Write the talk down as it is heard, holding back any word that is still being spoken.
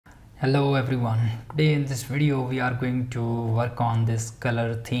Hello everyone, today in this video we are going to work on this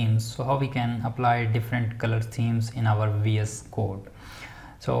color themes. So how we can apply different color themes in our VS Code.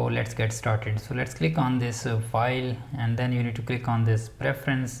 So let's get started. So let's click on this file, and then you need to click on this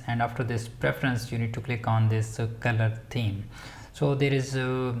preference, and after this preference you need to click on this color theme. So there is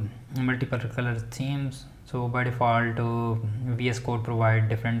multiple color themes. So by default VS Code provide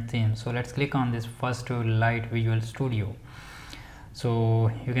different themes. So let's click on this first Light Visual Studio. So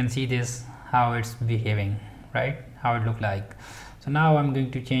you can see this how it's behaving, right, how it look like. So now I'm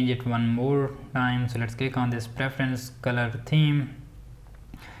going to change it one more time. So let's click on this preference color theme,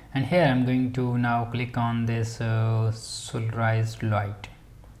 and here I'm going to now click on this solarized light,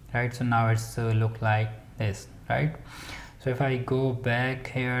 right. So now it's look like this, right. So if I go back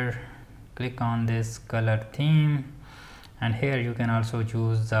here, click on this color theme, and here you can also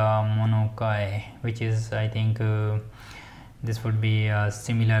choose the monokai, which is I think this would be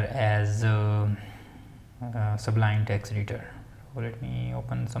similar as Sublime Text Editor. So let me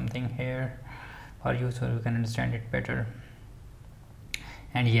open something here for you so you can understand it better.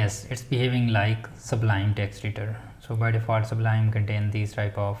 And yes, it's behaving like Sublime Text Editor. So by default Sublime contains these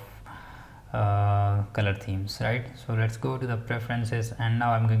type of color themes, right. So let's go to the preferences, and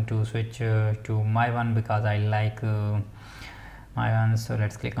now I'm going to switch to my one because I like my one. So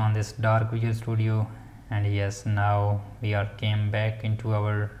let's click on this dark Visual Studio, and yes, now we are came back into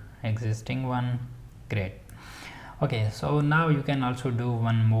our existing one. Great. Okay, so now you can also do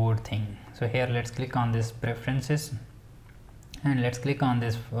one more thing. So here let's click on this preferences, and let's click on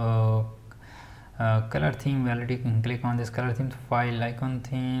this color theme. We already can click on this color theme, file icon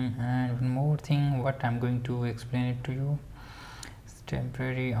theme, and one more thing what I'm going to explain it to you.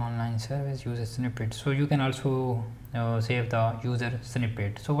 Temporary online service uses snippet. So you can also save the user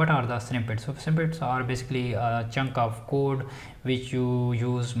snippet. So what are the snippets? So snippets are basically a chunk of code which you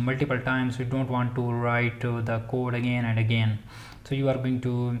use multiple times. You don't want to write the code again and again, so you are going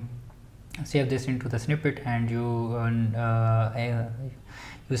to save this into the snippet, and you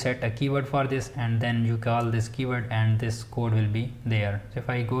set a keyword for this, and then you call this keyword, and this code will be there. So if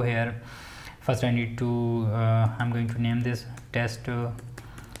I go here, first I need to I'm going to name this test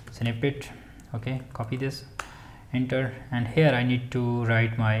snippet. Okay, copy this, enter, and here I need to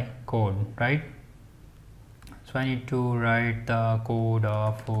write my code, right. So I need to write the code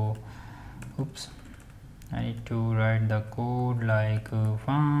of I need to write the code like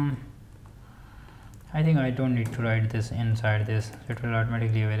farm. I think I don't need to write this inside this, so it will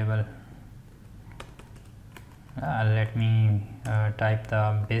automatically available. Let me type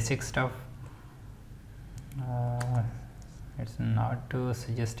the basic stuff. It's not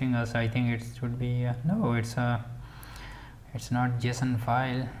suggesting us. I think it should be no, it's not JSON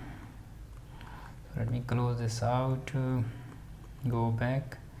file. So let me close this out, go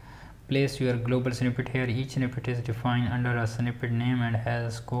back, place your global snippet here. Each snippet is defined under a snippet name and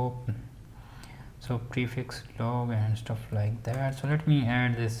has scope, so prefix, log, and stuff like that. So let me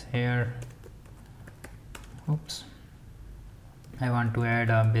add this here. Oops, I want to add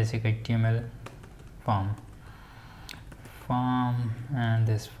a basic HTML form, and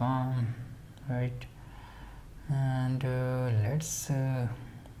this form, right. And let's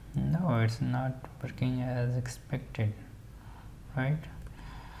no, it's not working as expected, right.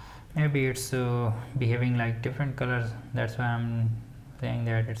 Maybe it's behaving like different colors, that's why I'm saying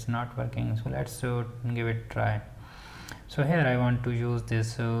that it's not working. So let's give it a try. So here I want to use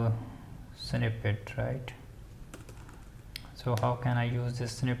this snippet, right. So how can I use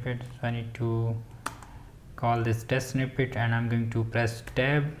this snippet? So I need to call this test snippet, and I'm going to press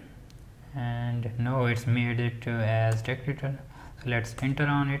tab, and no, it's made it as text editor. So let's enter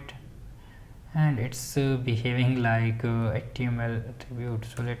on it, and it's behaving like HTML attribute.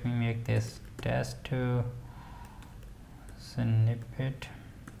 So let me make this test snippet.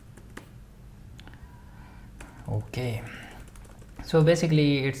 Okay, so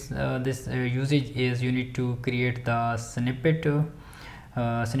basically it's this usage is you need to create the snippet.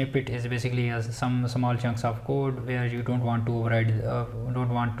 Snippet is basically some small chunks of code where you don't want to override don't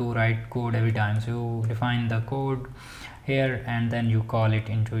want to write code every time. So you define the code here, and then you call it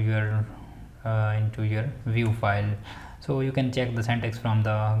into your view file. So you can check the syntax from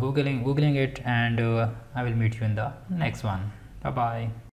the googling it, and I will meet you in the next one. Bye bye.